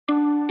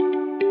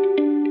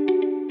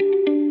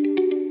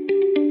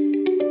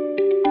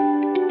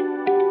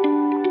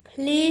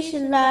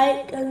Please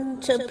like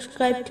and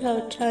subscribe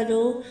to our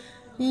channel.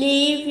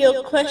 Leave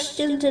your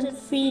questions and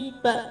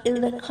feedback in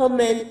the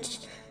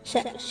comments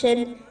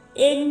section.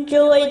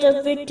 Enjoy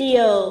the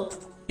video.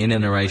 In a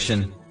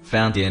narration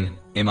found in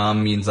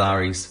Imam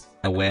Munzari's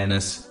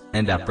Awareness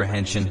and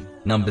Apprehension,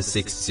 number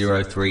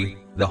 603,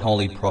 the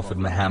Holy Prophet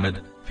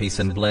Muhammad, peace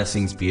and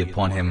blessings be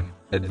upon him,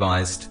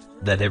 advised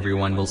that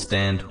everyone will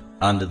stand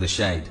under the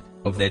shade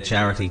of their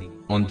charity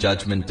on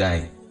Judgment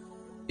Day.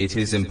 It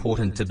is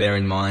important to bear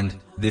in mind,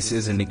 this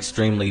is an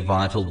extremely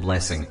vital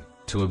blessing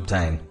to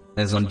obtain,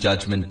 as on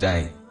Judgment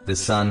Day, the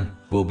sun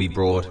will be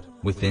brought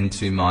within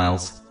 2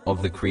 miles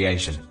of the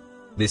creation.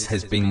 This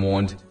has been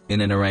warned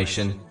in a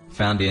narration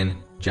found in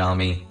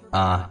Jami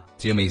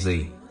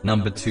Tirmizi,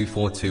 number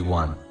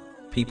 2421.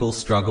 People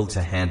struggle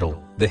to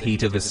handle the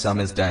heat of a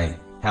summer's day.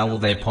 How will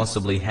they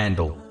possibly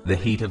handle the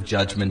heat of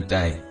Judgment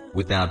Day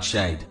without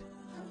shade?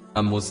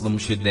 A Muslim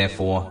should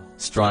therefore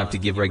strive to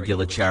give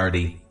regular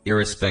charity,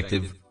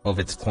 irrespective of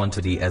its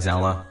quantity, as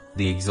Allah,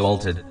 the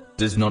Exalted,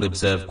 does not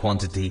observe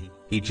quantity.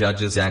 He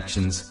judges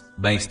actions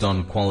based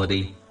on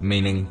quality,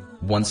 meaning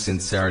one's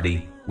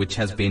sincerity, which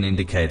has been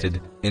indicated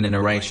in a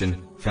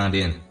narration found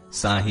in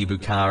Sahih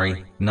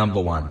Bukhari, number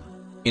 1.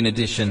 In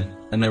addition,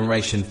 a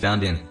narration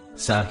found in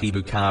Sahih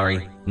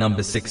Bukhari,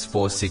 number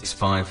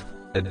 6465,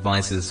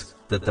 advises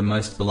that the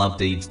most beloved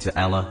deeds to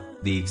Allah,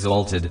 the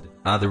Exalted,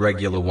 are the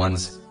regular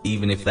ones,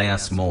 even if they are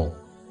small.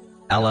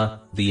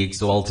 Allah, the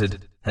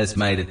Exalted, has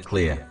made it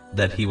clear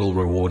that He will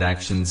reward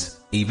actions,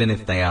 even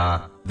if they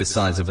are the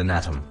size of an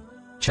atom.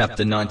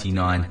 Chapter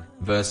 99,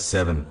 verse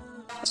 7.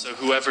 So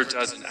whoever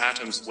does an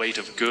atom's weight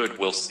of good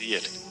will see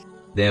it.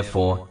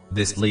 Therefore,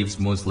 this leaves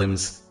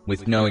Muslims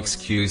with no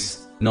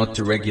excuse not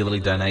to regularly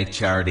donate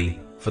charity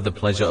for the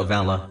pleasure of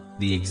Allah,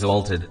 the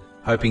Exalted,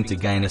 hoping to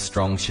gain a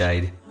strong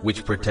shade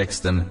which protects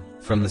them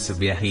from the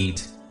severe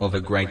heat of a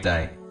great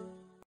day.